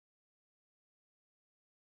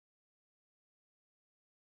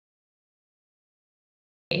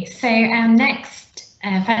So our next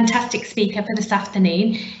fantastic speaker for this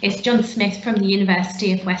afternoon is John Smith from the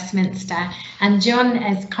University of Westminster, and John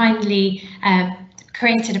has kindly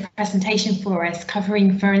created a presentation for us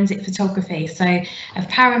covering forensic photography, so of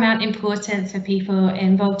paramount importance for people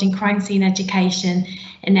involved in crime scene education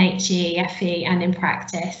in HE, FE and in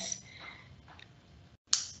practice.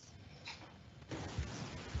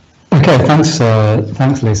 Okay,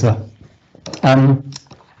 thanks Lisa.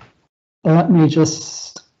 Let me just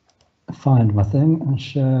find my thing and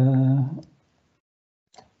share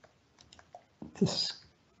the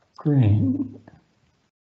screen.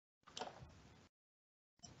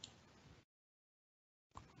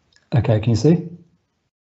 Okay, can you see?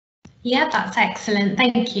 Yeah, that's excellent,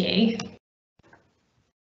 thank you.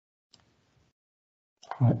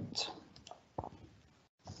 Right.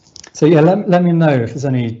 So yeah, let me know if there's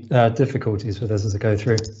any difficulties with this as I go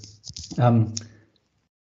through.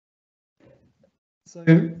 So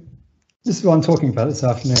this is what I'm talking about this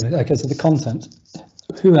afternoon. Okay, so the content,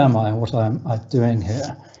 who am I and what am I doing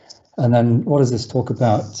here? And then what does this talk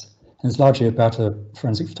about? And it's largely about a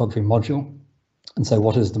forensic photography module. And so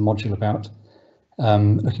what is the module about?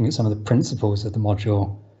 Looking at some of the principles of the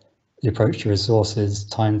module, the approach to resources,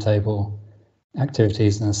 timetable,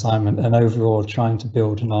 activities and assignment, and overall trying to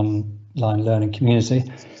build an online learning community.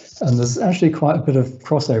 And there's actually quite a bit of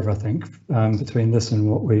crossover, I think, between this and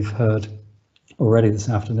what we've heard already this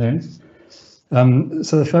afternoon.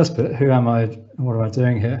 So the first bit, who am I and what am I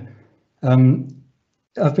doing here?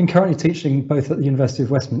 I've been currently teaching both at the University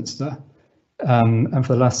of Westminster and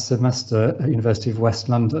for the last semester at the University of West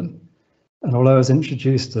London. And although I was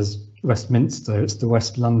introduced as Westminster, it's the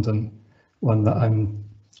West London one that I'm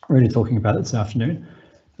really talking about this afternoon.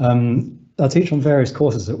 I teach on various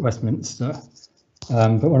courses at Westminster,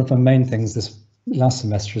 but one of the main things this last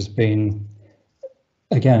semester has been,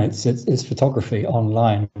 again, it's photography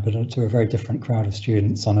online, but to a very different crowd of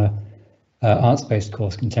students on a arts-based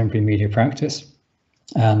course, contemporary media practice.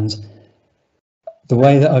 And the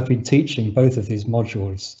way that I've been teaching both of these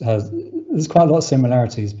modules, there's quite a lot of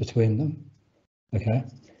similarities between them. Okay.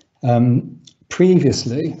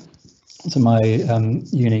 Previously to my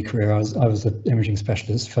uni career, I was an imaging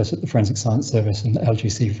specialist, first at the Forensic Science Service and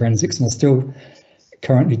LGC Forensics, and I still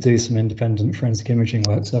currently do some independent forensic imaging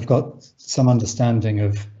work. So I've got some understanding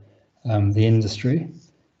of the industry,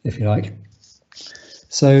 if you like.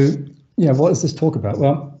 So yeah, what does this talk about?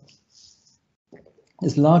 Well,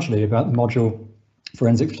 it's largely about the module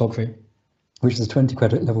Forensic Photography, which is a 20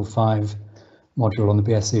 credit level 5 module on the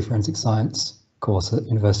BSc Forensic Science course at the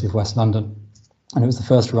University of West London. And it was the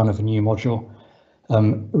first run of a new module,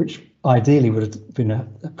 which ideally would have been a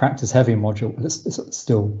practice heavy module, but it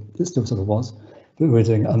still sort of was. But we're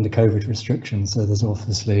doing it under COVID restrictions, so there's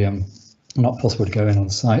obviously not possible to go in on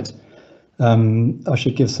site. I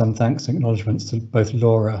should give some thanks and acknowledgements to both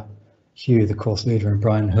Laura Hugh, the course leader, and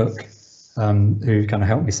Brian Hook, who kind of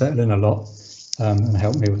helped me settle in a lot and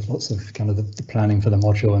helped me with lots of kind of the planning for the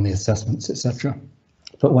module and the assessments, etc.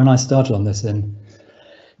 But when I started on this in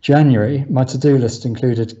January, my to-do list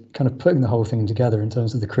included kind of putting the whole thing together in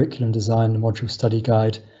terms of the curriculum design, the module study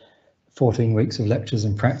guide, 14 weeks of lectures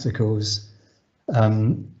and practicals,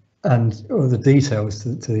 and all the details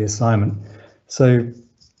to the assignment. So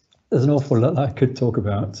there's an awful lot that I could talk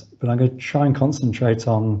about, but I'm going to try and concentrate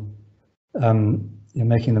on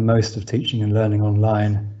making the most of teaching and learning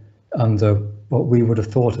online under what we would have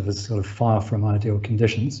thought of as sort of far from ideal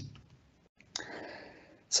conditions.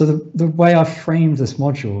 So the way I've framed this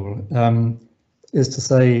module is to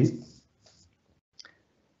say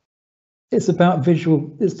it's about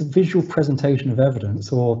it's the visual presentation of evidence,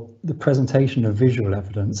 or the presentation of visual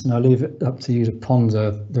evidence, and I'll leave it up to you to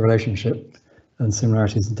ponder the relationship and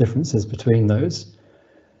similarities and differences between those.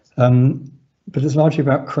 But it's largely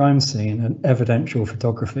about crime scene and evidential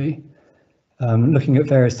photography, looking at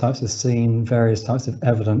various types of scene, various types of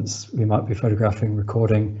evidence we might be photographing,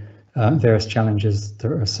 recording, various challenges that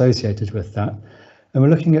are associated with that. And we're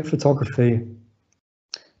looking at photography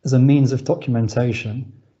as a means of documentation,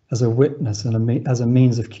 as a witness, and as a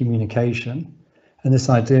means of communication. And this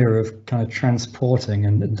idea of kind of transporting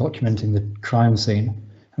and documenting the crime scene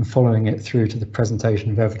and following it through to the presentation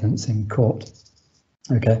of evidence in court.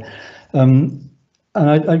 Okay, and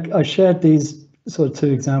I shared these sort of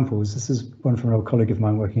two examples. This is one from an old colleague of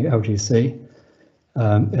mine working at LGC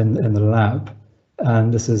in the lab.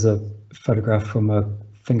 And this is a photograph from a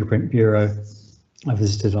fingerprint bureau I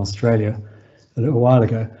visited in Australia a little while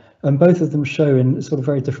ago. And both of them show in sort of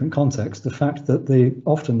very different contexts the fact that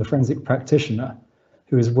often the forensic practitioner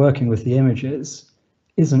who is working with the images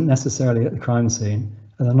isn't necessarily at the crime scene,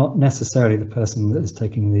 and they're not necessarily the person that is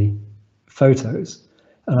taking the photos.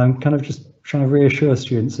 And I'm kind of just trying to reassure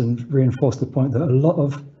students and reinforce the point that a lot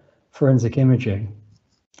of forensic imaging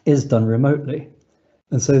is done remotely.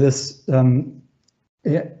 And so this,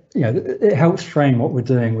 it helps frame what we're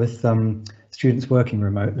doing with students working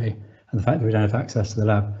remotely, and the fact that we don't have access to the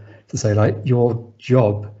lab, to say, like, your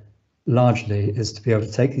job largely is to be able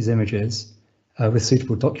to take these images with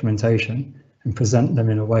suitable documentation and present them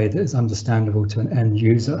in a way that is understandable to an end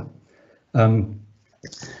user.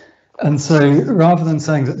 And so rather than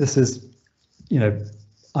saying that this is,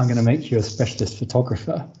 I'm going to make you a specialist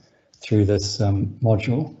photographer through this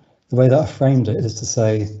module, the way that I framed it is to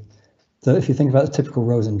say that if you think about the typical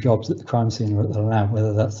roles and jobs at the crime scene or at the lab,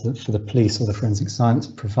 whether that's for the police or the forensic science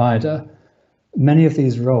provider, many of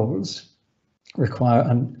these roles require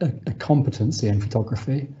a competency in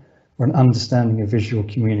photography or an understanding of visual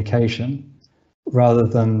communication, rather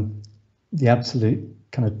than the absolute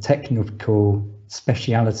kind of technical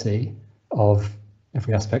speciality of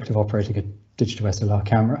every aspect of operating a digital SLR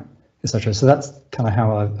camera, etc. So that's kind of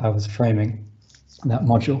how I was framing that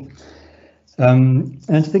module. And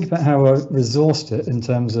to think about how I resourced it in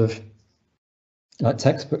terms of like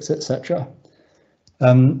textbooks, etc.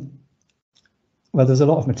 Well, there's a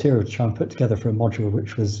lot of material to try and put together for a module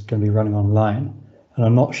which was going to be running online, and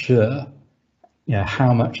I'm not sure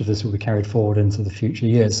how much of this will be carried forward into the future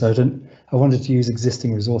years. So I wanted to use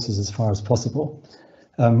existing resources as far as possible.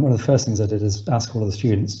 One of the first things I did is ask all of the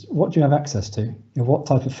students, what do you have access to? What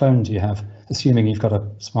type of phone do you have? Assuming you've got a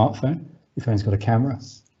smartphone, your phone's got a camera.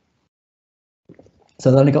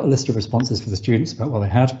 So I only got a list of responses for the students about what they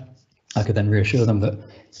had. I could then reassure them that,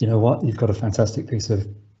 you've got a fantastic piece of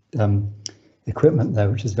equipment there,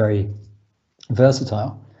 which is very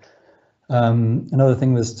versatile. Another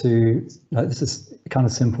thing was to, this is kind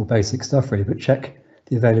of simple basic stuff really, but check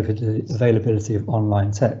the availability of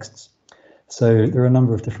online texts. So there are a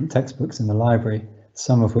number of different textbooks in the library,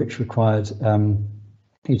 some of which required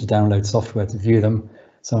you to download software to view them,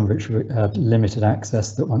 some of which had limited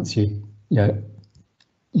access, that once you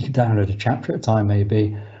could download a chapter at a time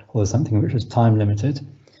maybe, or something which was time limited.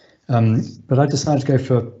 But I decided to go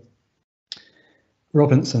for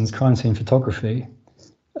Robinson's crime scene photography,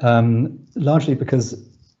 largely because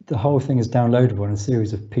the whole thing is downloadable in a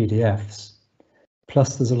series of PDFs.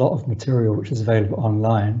 Plus, there's a lot of material which is available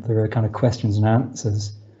online. There are kind of questions and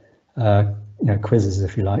answers, quizzes,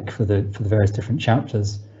 if you like, for the various different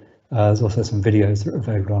chapters. There's also some videos that are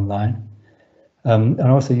available online. And I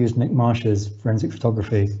also used Nick Marsh's Forensic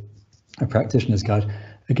Photography, a Practitioner's Guide.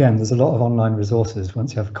 Again, there's a lot of online resources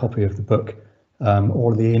once you have a copy of the book.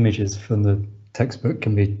 All of the images from the textbook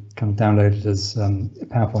can be kind of downloaded as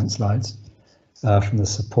PowerPoint slides from the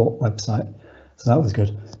support website. So that was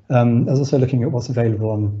good. I was also looking at what's available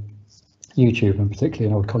on YouTube, and particularly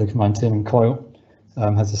an old colleague of mine, Tim Coyle,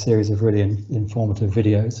 has a series of really informative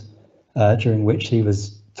videos during which he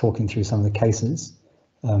was talking through some of the cases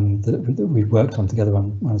that we worked on together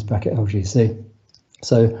when I was back at LGC.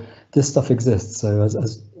 So this stuff exists. So I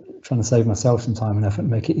was trying to save myself some time and effort and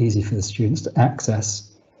make it easy for the students to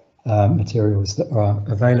access materials that are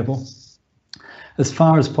available. As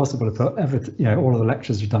far as possible, to put all of the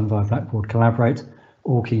lectures are done via Blackboard Collaborate.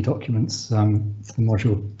 All key documents for the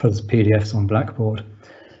module put as PDFs on Blackboard.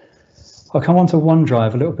 I'll come on to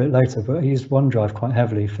OneDrive a little bit later, but I used OneDrive quite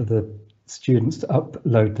heavily for the students to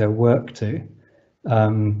upload their work to,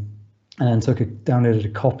 and then downloaded a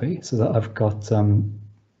copy so that I've got something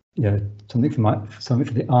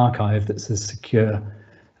for the archive that's as secure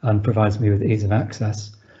and provides me with ease of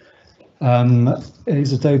access.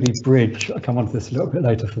 It's Adobe Bridge. I'll come on to this a little bit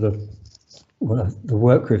later for the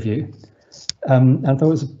work review. And I thought it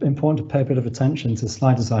was important to pay a bit of attention to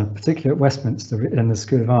slide design, particularly at Westminster in the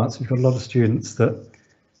School of Arts. We've got a lot of students that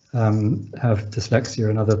have dyslexia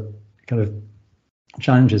and other kind of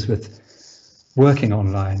challenges with working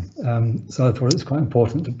online. So I thought it was quite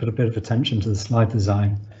important to put a bit of attention to the slide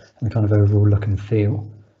design and the kind of overall look and feel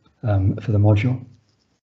for the module.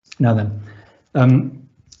 Now then,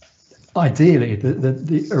 ideally,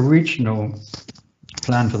 the original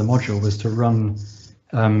plan for the module was to run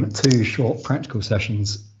 2 short practical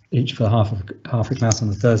sessions, each for half a class on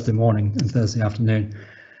a Thursday morning and Thursday afternoon,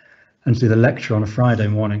 and to do the lecture on a Friday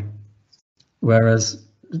morning. Whereas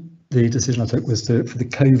the decision I took was for the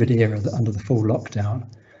COVID era, under the full lockdown,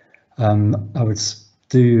 I would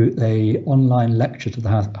do a online lecture to the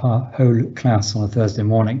whole class on a Thursday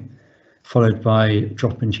morning, followed by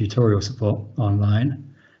drop-in tutorial support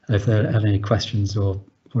online if they had any questions or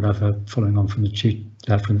whatever following on from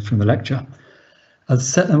the lecture. I'd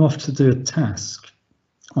set them off to do a task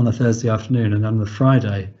on the Thursday afternoon, and on the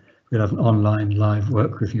Friday we'd have an online live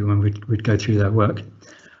work review when we'd go through their work.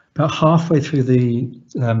 About halfway through the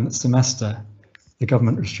semester, the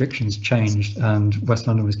government restrictions changed, and West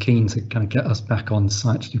London was keen to kind of get us back on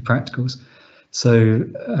site to do practicals. So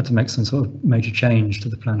I had to make some sort of major change to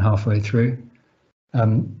the plan halfway through.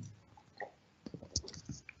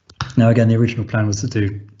 Now again, the original plan was to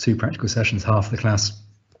do 2 practical sessions, half the class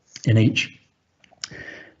in each.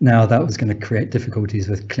 Now that was going to create difficulties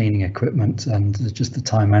with cleaning equipment and just the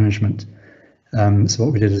time management. So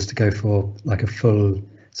what we did is to go for like a full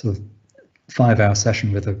sort of 5-hour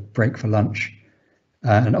session with a break for lunch,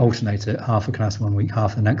 and alternate it, half a class one week,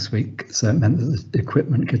 half the next week. So it meant that the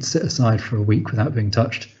equipment could sit aside for a week without being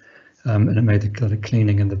touched, and it made the kind of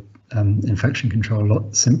cleaning and the infection control a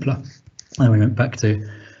lot simpler. And we went back to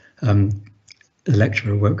a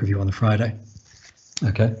lecture or work review on the Friday.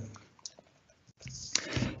 Okay.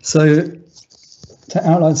 So to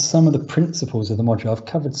outline some of the principles of the module, I've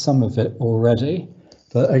covered some of it already,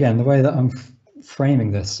 but again, the way that I'm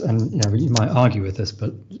framing this, and you might argue with this,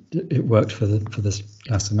 but it worked for this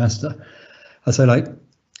last semester. I say, like,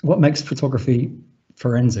 what makes photography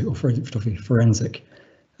forensic, or photography forensic?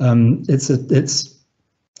 It's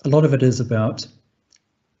a lot of it is about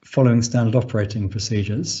following standard operating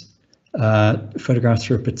procedures, photographs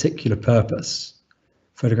for a particular purpose,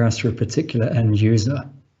 photographs for a particular end user.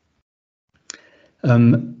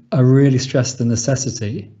 I really stress the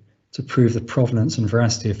necessity to prove the provenance and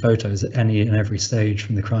veracity of photos at any and every stage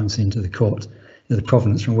from the crime scene to the court. The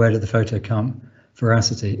provenance, from where did the photo come?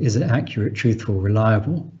 Veracity, is it accurate, truthful,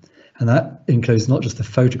 reliable? And that includes not just the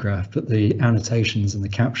photograph, but the annotations and the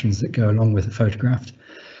captions that go along with the photograph.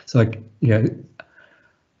 So, I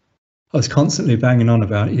was constantly banging on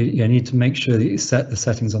about you need to make sure that you set the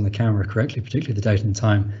settings on the camera correctly, particularly the date and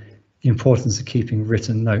time. The importance of keeping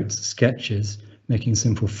written notes, sketches, making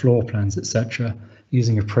simple floor plans, etc.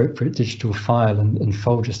 Using appropriate digital file and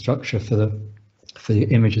folder structure for the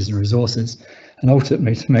images and resources, and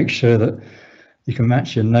ultimately to make sure that you can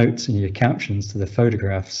match your notes and your captions to the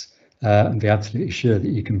photographs, and be absolutely sure that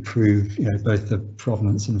you can prove both the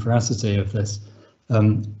provenance and veracity of this.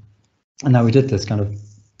 And now we did this kind of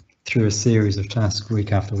through a series of tasks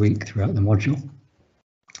week after week throughout the module.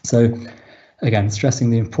 So again, stressing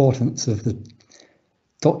the importance of the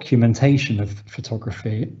documentation of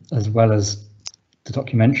photography as well as the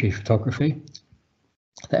documentary photography,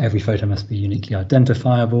 that every photo must be uniquely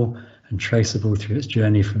identifiable and traceable through its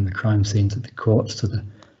journey from the crime scene to the court, to the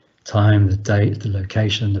time, the date, the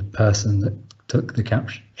location, the person that took the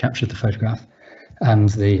captured the photograph, and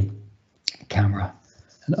the camera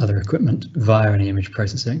and other equipment via any image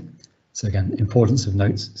processing. So again, importance of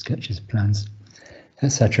notes, sketches, plans,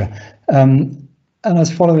 etc. And I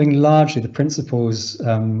was following largely the principles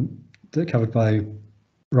that are covered by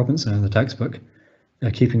Robinson in the textbook,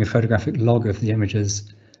 keeping a photographic log of the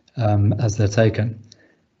images as they're taken,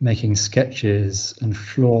 making sketches and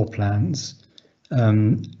floor plans.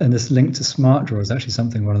 And this link to SmartDraw is actually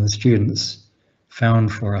something one of the students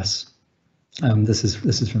found for us. This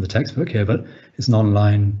is from the textbook here, but it's an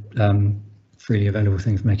online, freely available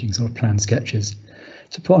thing for making sort of planned sketches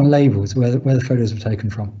to put on labels where the photos were taken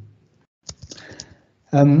from.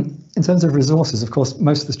 In terms of resources, of course,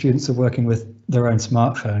 most of the students are working with their own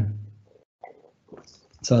smartphone.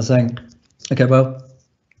 So I was saying, okay, well,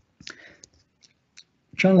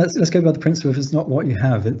 let's go by the principle of it's not what you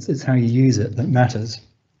have, it's how you use it that matters.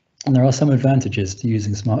 And there are some advantages to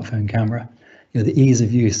using a smartphone camera. The ease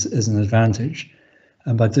of use is an advantage.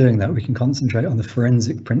 And by doing that, we can concentrate on the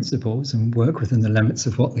forensic principles and work within the limits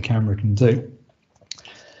of what the camera can do.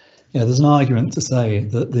 There's an argument to say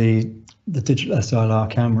that the digital SLR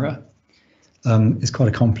camera is quite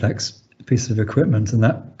a complex piece of equipment, and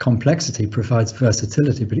that complexity provides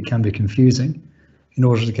versatility, but it can be confusing. In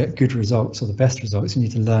order to get good results, or the best results, you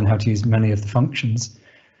need to learn how to use many of the functions,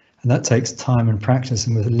 and that takes time and practice,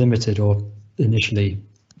 and with limited or initially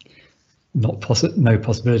no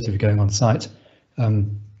possibility of going on site,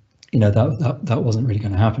 that wasn't really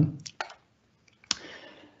going to happen.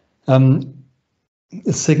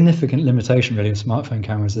 A significant limitation really of smartphone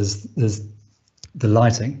cameras is the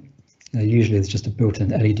lighting. Usually there's just a built-in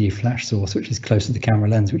LED flash source which is close to the camera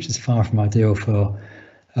lens, which is far from ideal for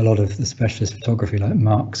a lot of the specialist photography like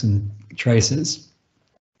marks and traces.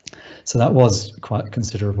 So that was quite a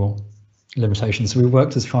considerable limitation. So we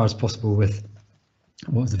worked as far as possible with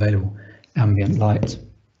what was available, ambient light.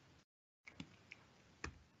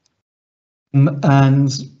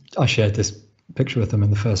 And I shared this picture with them in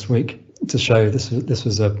the first week to show this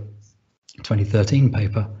was a 2013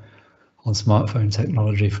 paper on smartphone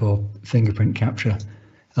technology for fingerprint capture,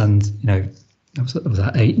 and that was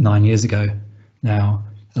 8-9 years ago now,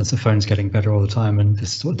 as the phone's getting better all the time, and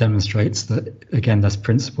this sort of demonstrates that, again, that's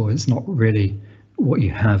principle. It's not really what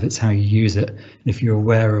you have, it's how you use it. And if you're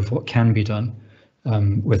aware of what can be done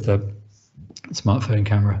with a smartphone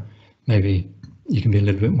camera, maybe you can be a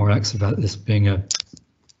little bit more relaxed about this being a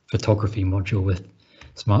photography module with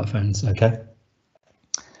smartphones. Okay,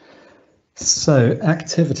 so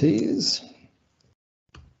activities.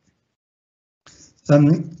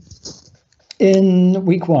 In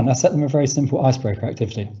week 1, I set them a very simple icebreaker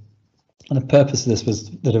activity, and the purpose of this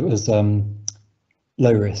was that it was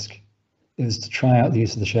low risk. It was to try out the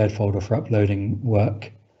use of the shared folder for uploading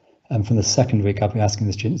work, and from the second week I'll be asking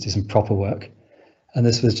the students to do some proper work. And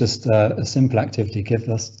this was just a simple activity, give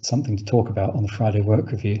us something to talk about on the Friday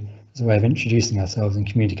work review as a way of introducing ourselves and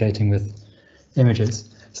communicating with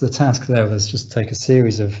images. So the task there was just take a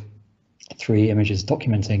series of 3 images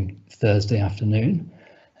documenting Thursday afternoon,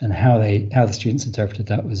 and how the students interpreted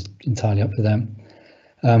that was entirely up to them.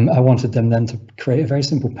 I wanted them then to create a very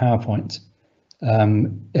simple PowerPoint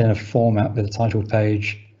in a format with a title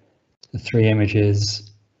page, the 3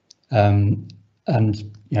 images, and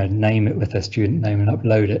name it with their student name and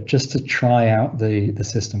upload it, just to try out the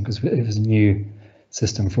system, because it was a new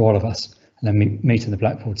system for all of us. And then meet in the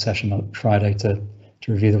Blackboard session on Friday to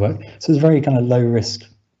review the work. So it's a very kind of low risk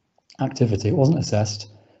activity. It wasn't assessed.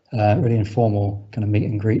 Really informal kind of meet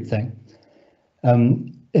and greet thing.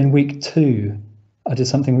 In week 2, I did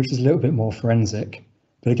something which was a little bit more forensic,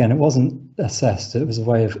 but again, it wasn't assessed. It was a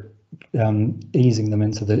way of easing them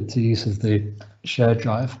into the use of the shared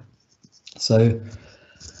drive. So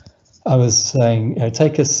I was saying,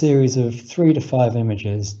 take a series of 3 to 5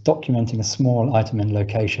 images documenting a small item in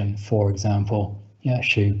location, for example,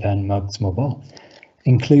 shoe, pen, mug, small bowl,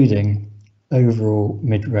 including overall,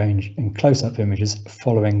 mid-range and close-up images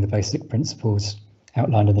following the basic principles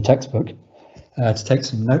outlined in the textbook. To take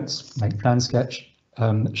some notes, make plan sketch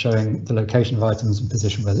showing the location of items and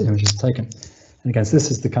position where the image is taken. And again, so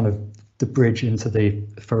this is the kind of the bridge into the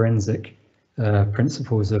forensic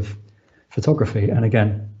principles of photography. And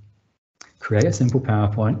again, create a simple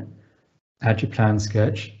PowerPoint, add your plan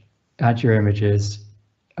sketch, add your images,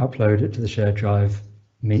 upload it to the shared drive,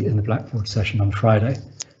 meet in the Blackboard session on Friday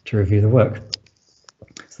to review the work.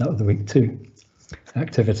 So that was the week 2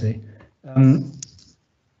 activity.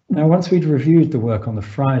 Now, once we'd reviewed the work on the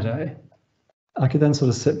Friday, I could then sort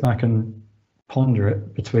of sit back and ponder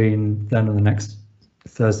it between then and the next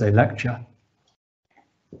Thursday lecture.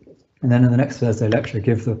 And then in the next Thursday lecture,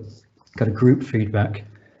 give the kind of group feedback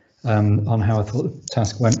on how I thought the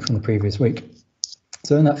task went from the previous week.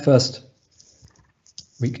 So in that first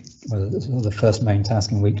week, well, the first main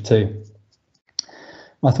task in week 2,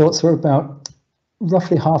 my thoughts were about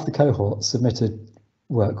roughly half the cohort submitted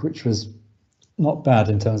work, which was not bad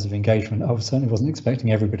in terms of engagement. I certainly wasn't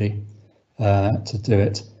expecting everybody to do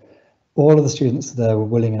it. All of the students there were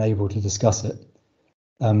willing and able to discuss it,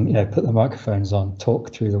 put their microphones on,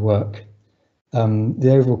 talk through the work.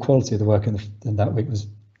 The overall quality of the work in that week was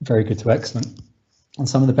very good to excellent. And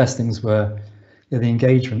some of the best things were the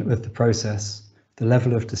engagement with the process, the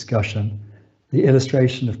level of discussion, the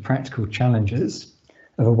illustration of practical challenges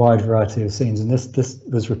of a wide variety of scenes. And this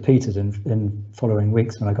was repeated in following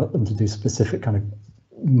weeks when I got them to do specific kind of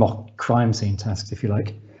mock crime scene tasks, if you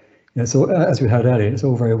like. So as we heard earlier, it's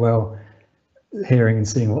all very well hearing and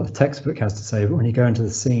seeing what the textbook has to say, but when you go into the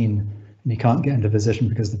scene and you can't get into position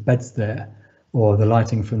because the bed's there, or the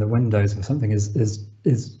lighting from the windows or something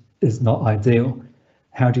is not ideal,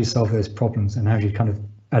 how do you solve those problems, and how do you kind of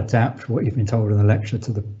adapt what you've been told in the lecture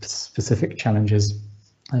to the specific challenges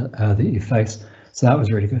that you face? So that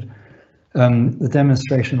was really good. The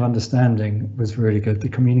demonstration of understanding was really good. The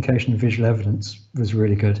communication of visual evidence was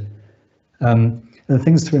really good. The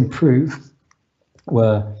things to improve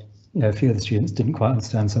were, a few of the students didn't quite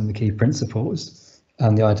understand some of the key principles,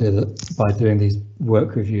 and the idea that by doing these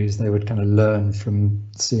work reviews, they would kind of learn from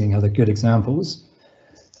seeing other good examples,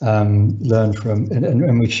 learn from,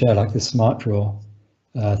 and we share like this smart draw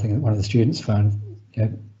thing that one of the students found,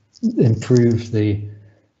 improved the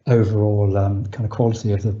overall kind of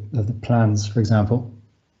quality of the plans, for example.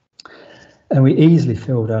 And we easily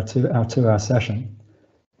filled our two-hour session.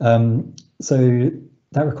 So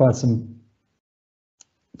that required some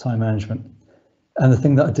time management. And the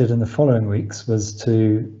thing that I did in the following weeks was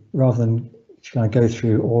to, rather than kind of go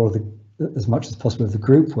through all of as much as possible of the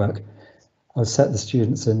group work, I would set the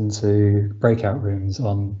students into breakout rooms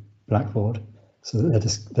on Blackboard so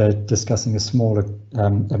that they're discussing a smaller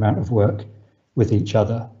amount of work with each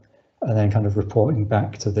other, and then kind of reporting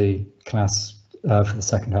back to the class for the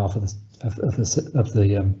second half of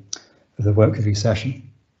the work review session.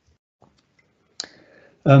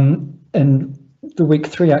 And the week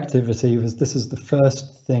 3 activity this is the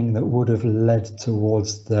first thing that would have led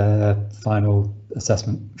towards the final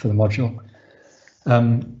assessment for the module.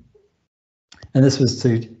 And this was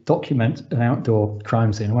to document an outdoor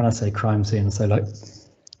crime scene. And when I say crime scene, I say like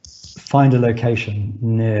find a location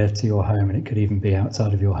near to your home, and it could even be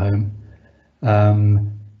outside of your home.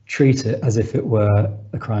 Treat it as if it were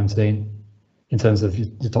a crime scene in terms of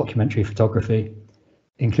the documentary photography.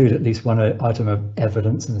 Include at least one item of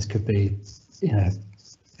evidence, and this could be, you know,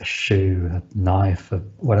 a shoe, a knife, or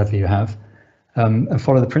whatever you have, and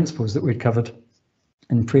follow the principles that we'd covered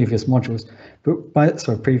in previous modules,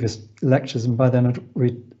 previous lectures. And by then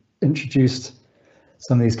we introduced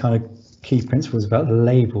some of these kind of key principles about the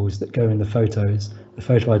labels that go in the photos, the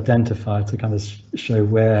photo identifier to kind of show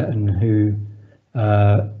where and who,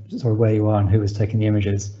 where you are and who was taking the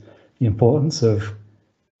images, the importance of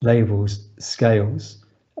labels, scales,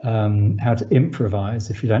 how to improvise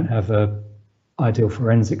if you don't have a ideal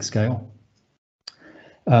forensic scale,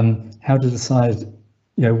 how to decide,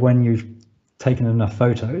 you know, when you've taken enough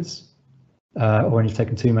photos or when you've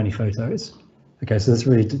taken too many photos. Okay, so this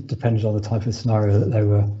really depended on the type of scenario that they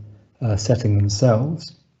were setting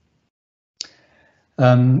themselves.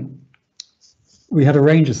 We had a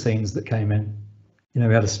range of scenes that came in. You know,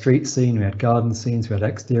 we had a street scene, we had garden scenes, we had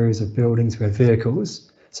exteriors of buildings, we had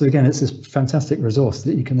vehicles. So again, it's this fantastic resource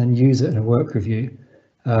that you can then use it in a work review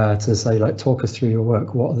to say, like, talk us through your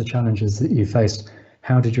work. What are the challenges that you faced?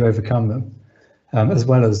 How did you overcome them? As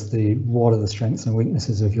well as what are the strengths and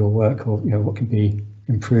weaknesses of your work, or, you know, what can be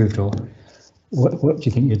improved, or what do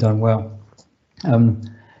you think you've done well? And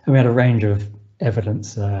we had a range of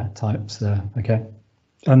evidence types, okay?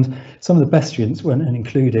 And some of the best students went and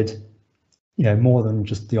included, you know, more than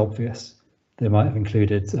just the obvious. They might have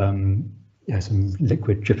included you know, some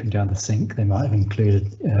liquid dripping down the sink. They might have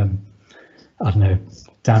included, I don't know,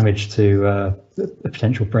 damage to a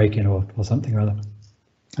potential break-in or something or other.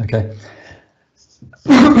 Okay.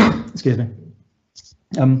 Excuse me.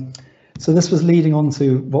 So this was leading on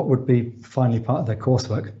to what would be finally part of their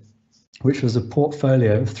coursework, which was a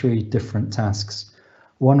portfolio of 3 different tasks.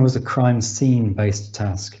 One was a crime scene based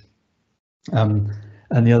task, and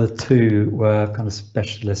the other 2 were kind of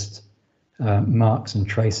specialist marks and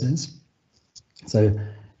traces. So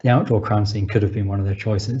the outdoor crime scene could have been one of their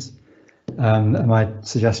choices. And my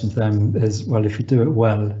suggestion to them is, well, if you do it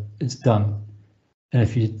well, it's done. And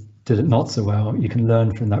if you did it not so well, you can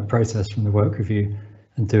learn from that process from the work review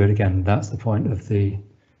and do it again. That's the point of the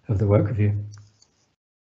work review.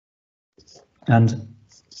 And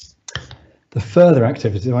the further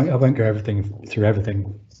activity, I won't go through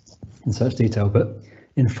everything in such detail, but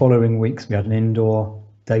in following weeks we had an indoor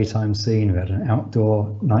daytime scene, we had an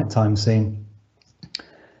outdoor nighttime scene.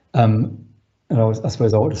 And I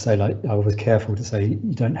suppose I ought to say, like, I was careful to say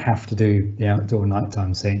you don't have to do the outdoor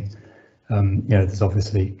nighttime scene. You know, there's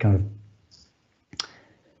obviously kind of,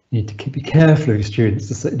 you need to be careful of your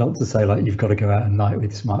students, not to say like you've got to go out at night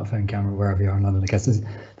with your smartphone camera wherever you are in London. I guess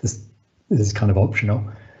this is kind of optional.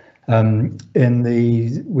 In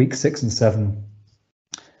the week 6 and 7,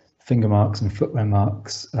 finger marks and footwear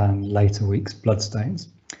marks, and later weeks bloodstains.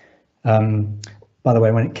 By the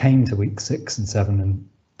way, when it came to week 6 and 7 and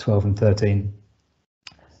 12 and 13,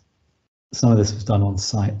 some of this was done on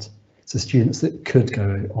site. So students that could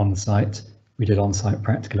go on site, we did on-site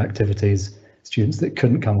practical activities. Students that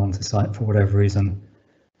couldn't come onto site for whatever reason,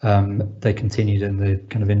 they continued in the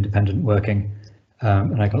kind of independent working,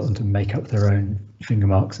 and I got them to make up their own finger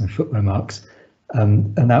marks and footwear marks.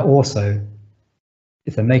 And that also,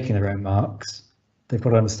 if they're making their own marks, they've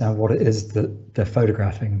got to understand what it is that they're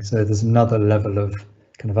photographing. So there's another level of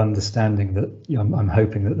kind of understanding that, you know, I'm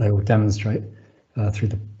hoping that they will demonstrate through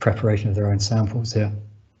the preparation of their own samples here.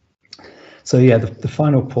 So yeah, the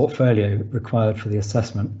final portfolio required for the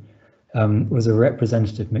assessment was a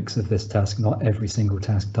representative mix of this task, not every single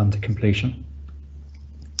task done to completion.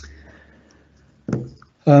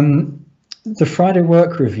 The Friday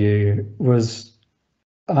work review was,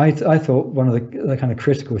 I thought, one of the kind of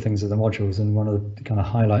critical things of the modules, and one of the kind of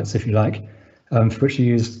highlights, if you like, for which you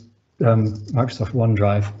used Microsoft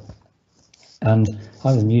OneDrive. And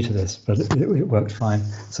I was new to this, but it worked fine.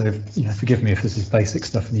 So, you know, forgive me if this is basic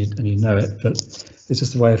stuff and you know it, but it's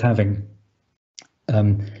just a way of having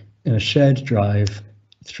in a shared drive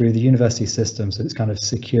through the university system, so it's kind of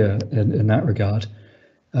secure in that regard,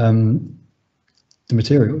 the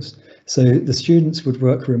materials. So the students would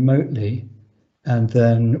work remotely and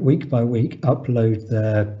then week by week upload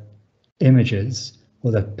their images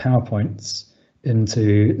or their PowerPoints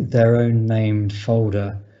into their own named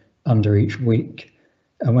folder under each week.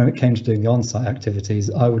 And when it came to doing the on-site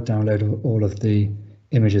activities, I would download all of the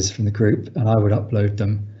images from the group, and I would upload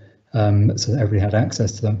them so that everybody had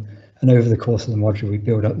access to them. And over the course of the module, we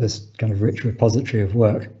build up this kind of rich repository of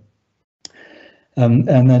work, and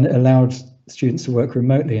then allowed students to work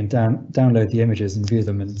remotely and download the images and view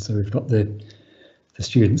them. And so we've got the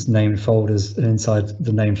students' named folders, and inside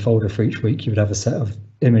the named folder for each week, you would have a set of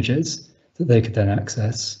images that they could then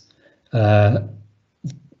access.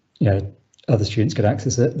 Other students could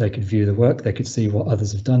access it, they could view the work, they could see what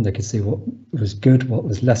others have done, they could see what was good, what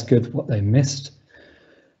was less good, what they missed.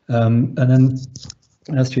 And then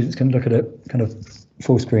our students can look at it kind of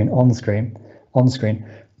full screen, on screen.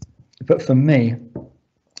 But for me,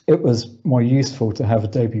 it was more useful to have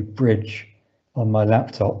Adobe Bridge on my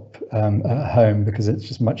laptop at home, because it's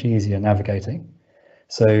just much easier navigating.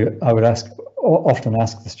 So I would often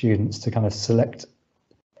ask the students to kind of select,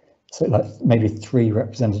 so like maybe 3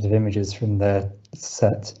 representative images from their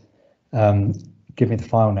set, give me the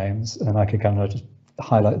file names, and I could kind of just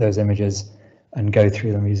highlight those images and go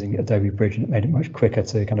through them using Adobe Bridge, and it made it much quicker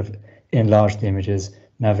to kind of enlarge the images,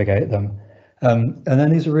 navigate them. And then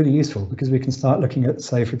these are really useful because we can start looking at,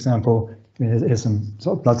 say, for example, here's some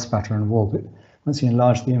sort of blood spatter on the wall, but once you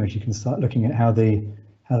enlarge the image, you can start looking at how the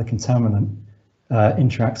contaminant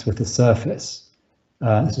interacts with the surface.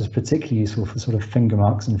 This is particularly useful for sort of finger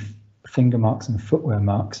marks and footwear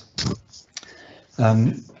marks.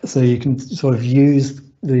 So you can sort of use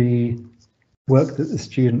the work that the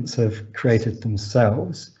students have created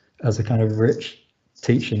themselves as a kind of rich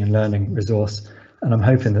teaching and learning resource. And I'm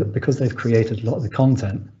hoping that because they've created a lot of the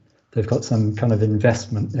content, they've got some kind of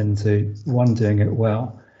investment into, 1, doing it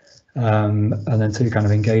well, and then 2, kind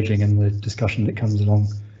of engaging in the discussion that comes along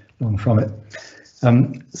from it.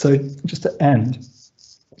 So just to end,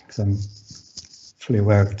 because I'm fully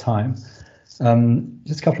aware of the time,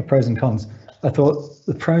 just a couple of pros and cons. I thought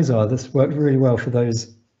the pros are this worked really well for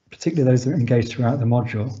those, particularly those that are engaged throughout the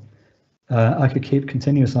module. I could keep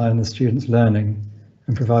continuous eye on the students' learning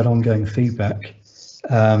and provide ongoing feedback,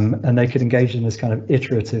 and they could engage in this kind of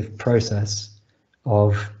iterative process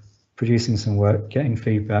of producing some work, getting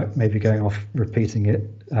feedback, maybe going off, repeating it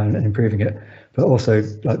and improving it, but also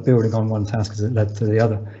like building on one task as it led to the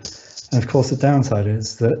other. And of course, the downside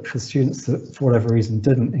is that for students that, for whatever reason,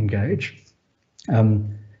 didn't engage,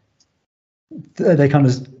 they kind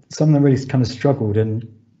of, some of them really kind of struggled in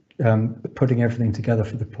putting everything together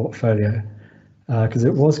for the portfolio, because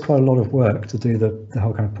it was quite a lot of work to do the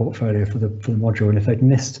whole kind of portfolio for the module. And if they'd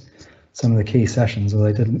missed some of the key sessions, or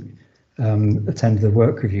they didn't attend the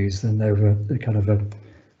work reviews, then they were kind of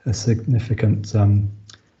a significant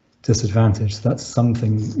disadvantage. So that's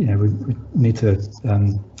something we need to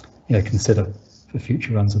consider for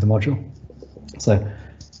future runs of the module. So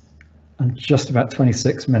I'm just about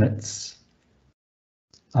 26 minutes.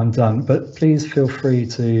 I'm done, but please feel free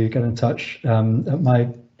to get in touch. At my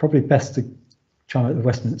probably best to try at the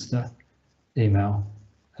Westminster email,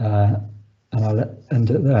 and I'll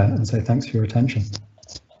end it there and say thanks for your attention.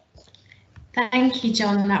 Thank you,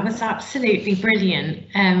 John. That was absolutely brilliant.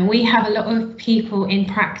 We have a lot of people in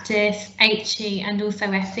practice, HE and also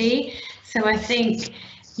FE, so I think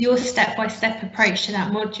your step-by-step approach to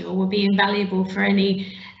that module will be invaluable for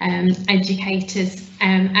any educators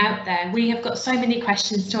out there. We have got so many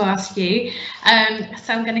questions to ask you,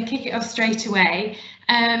 so I'm going to kick it off straight away.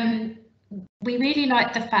 We really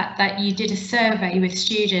like the fact that you did a survey with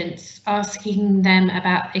students asking them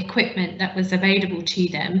about equipment that was available to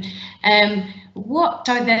them. What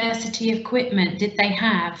diversity of equipment did they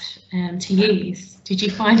have to use? Did you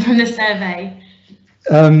find from the survey?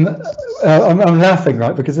 I'm laughing,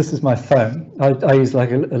 right, because this is my phone. I use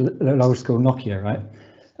like an old school Nokia, right?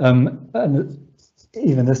 And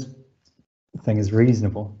even this thing is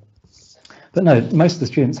reasonable. But no, most of the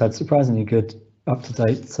students had surprisingly good,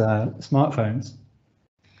 up-to-date smartphones.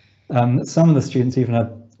 Some of the students even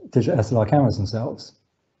had digital SLR cameras themselves.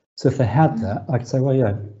 So if they had that, I could say, well,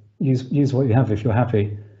 yeah, use what you have if you're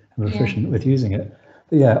happy and proficient with using it.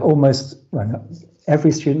 But yeah, almost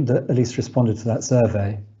every student that at least responded to that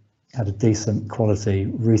survey had a decent quality,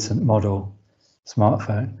 recent model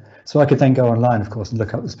smartphone. So I could then go online, of course, and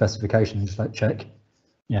look up the specification and just like check,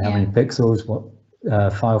 how many pixels, what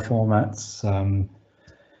file formats,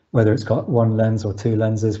 whether it's got 1 lens or 2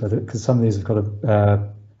 lenses, because some of these have got a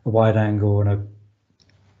wide angle and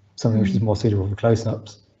something which is more suitable for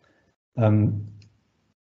close-ups.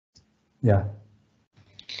 Yeah.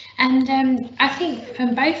 And I think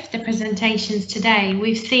from both the presentations today,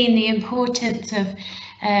 we've seen the importance of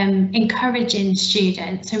encouraging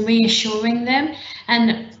students and reassuring them.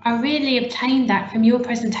 And I really obtained that from your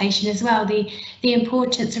presentation as well, the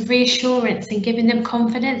importance of reassurance and giving them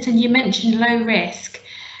confidence. And you mentioned low risk.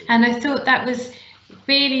 And I thought that was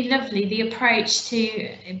really lovely, the approach to,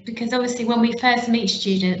 because obviously when we first meet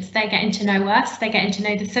students, they're getting to know us, they're getting to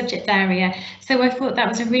know the subject area. So I thought that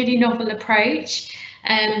was a really novel approach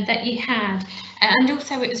that you had. And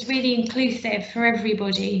also it was really inclusive for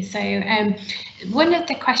everybody. So one of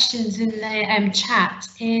the questions in the chat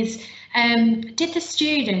is, did the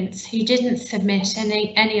students who didn't submit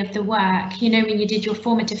any of the work, you know, when you did your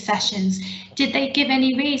formative sessions, did they give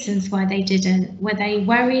any reasons why they didn't? Were they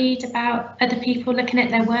worried about other people looking at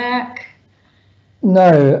their work?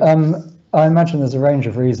 No, I imagine there's a range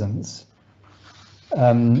of reasons.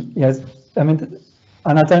 Yes, I mean,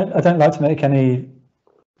 and I don't like to make any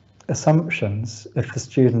assumptions if the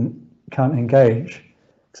student can't engage,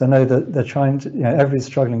 because I know that they're trying to, you know, everybody's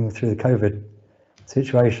struggling through the COVID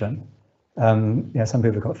situation. You know, some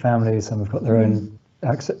people have got families, some have got their own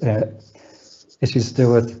issues to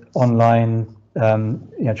deal with online, you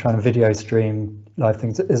know, trying to video stream live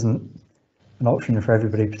things that isn't an option for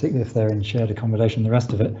everybody, particularly if they're in shared accommodation and the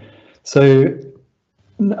rest of it. So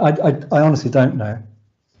I honestly don't know.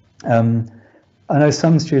 I know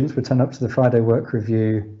some students would turn up to the Friday work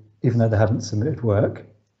review even though they hadn't submitted work,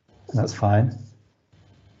 and that's fine.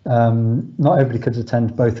 Not everybody could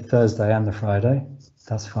attend both the Thursday and the Friday,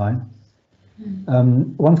 that's fine.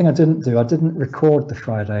 One thing I didn't do, I didn't record the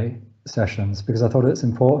Friday sessions because I thought it's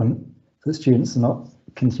important that students are not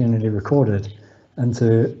continually recorded, and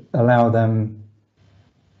to allow them,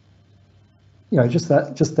 you know, just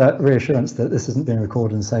that reassurance that this isn't being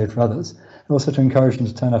recorded and saved for others, and also to encourage them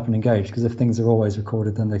to turn up and engage, because if things are always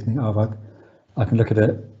recorded, then they think, oh, I can look at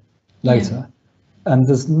it later. Yeah. And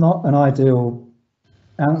there's not an ideal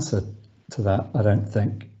answer to that, I don't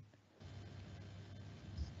think.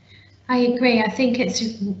 I agree. I think it's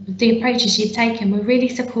the approaches you've taken were really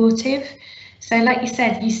supportive. So like you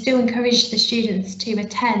said, you still encouraged the students to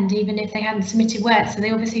attend even if they hadn't submitted work, so they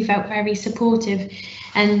obviously felt very supportive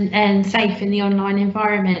and safe in the online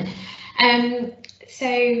environment. So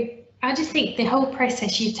I just think the whole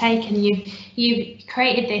process you've taken, you've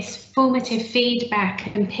created this formative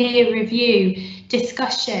feedback and peer review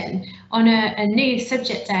discussion on a new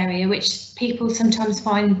subject area, which people sometimes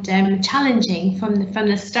find challenging from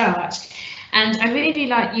the start. And I really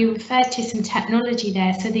like you referred to some technology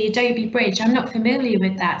there. So the Adobe Bridge, I'm not familiar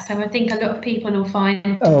with that. So I think a lot of people will find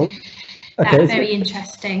that very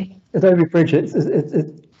interesting. Adobe Bridge,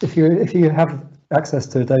 if you have access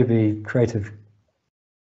to Adobe Creative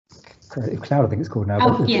Cloud, I think it's called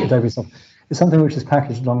now, but Adobe software, it's something which is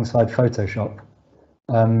packaged alongside Photoshop.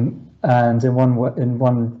 And in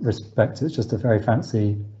one respect, it's just a very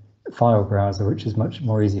fancy file browser, which is much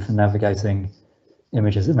more easy for navigating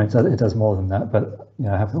images. It does more than that, but you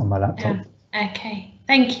know, I have it on my laptop. Okay,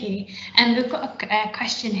 thank you. And we've got a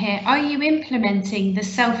question here. Are you implementing the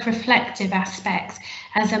self-reflective aspects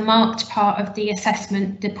as a marked part of the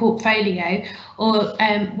assessment, the portfolio, or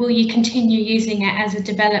will you continue using it as a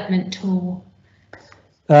development tool?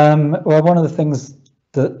 Well, one of the things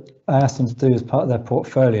that I asked them to do as part of their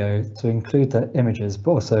portfolio to include their images,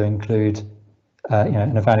 but also include you know,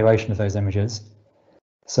 an evaluation of those images.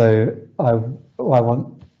 So I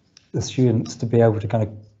want the students to be able to kind of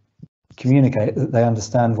communicate that they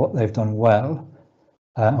understand what they've done well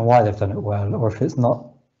and why they've done it well, or if it's not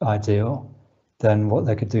ideal, then what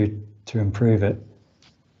they could do to improve it.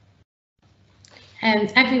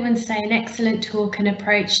 Everyone's saying excellent talk and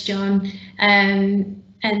approach, John.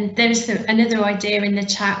 And there's another idea in the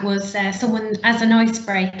chat was someone, as an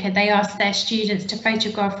icebreaker, they asked their students to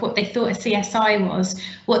photograph what they thought a CSI was,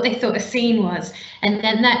 what they thought a scene was, and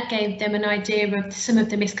then that gave them an idea of some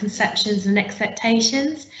of the misconceptions and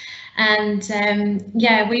expectations. And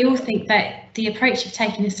yeah, we all think that the approach you've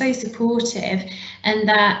taken is so supportive, and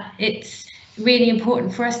that it's really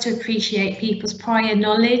important for us to appreciate people's prior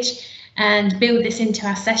knowledge and build this into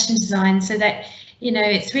our session design, so that, you know,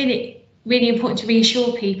 it's really important to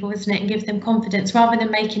reassure people, isn't it, and give them confidence rather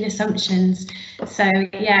than making assumptions. So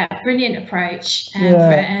yeah, brilliant approach.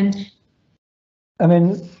 And I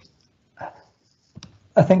mean,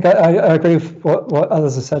 I think I agree with what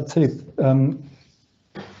others have said too.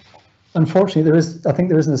 Unfortunately, I think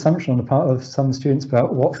there is an assumption on the part of some students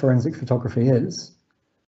about what forensic photography is,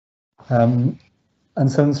 and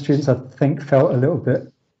some students, I think, felt a little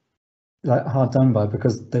bit like hard done by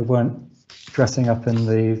because they weren't dressing up in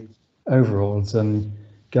the overalls and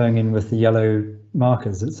going in with the yellow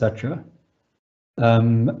markers, etc.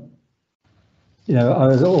 You know, I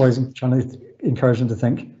was always trying to encourage them to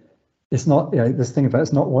think it's not, you know, this thing about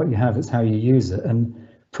it's not what you have, it's how you use it, and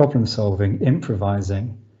problem solving,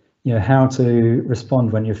 improvising, you know, how to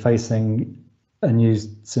respond when you're facing a new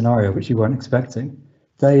scenario which you weren't expecting.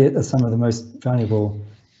 They are some of the most valuable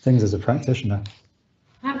things as a practitioner.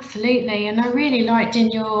 Absolutely, and I really liked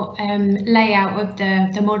in your layout of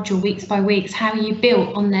the module weeks by weeks how you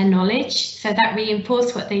built on their knowledge, so that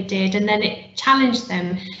reinforced what they did, and then it challenged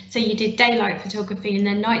them. So you did daylight photography and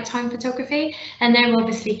then nighttime photography, and they're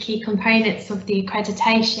obviously key components of the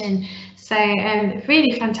accreditation. So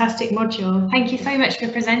really fantastic module. Thank you so much for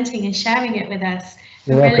presenting and sharing it with us.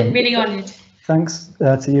 You're welcome. Really honoured. Thanks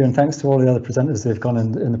to you, and thanks to all the other presenters who've gone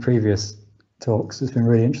in the previous talks. It's been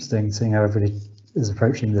really interesting seeing how everybody is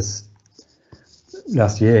approaching this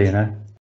last year, you know.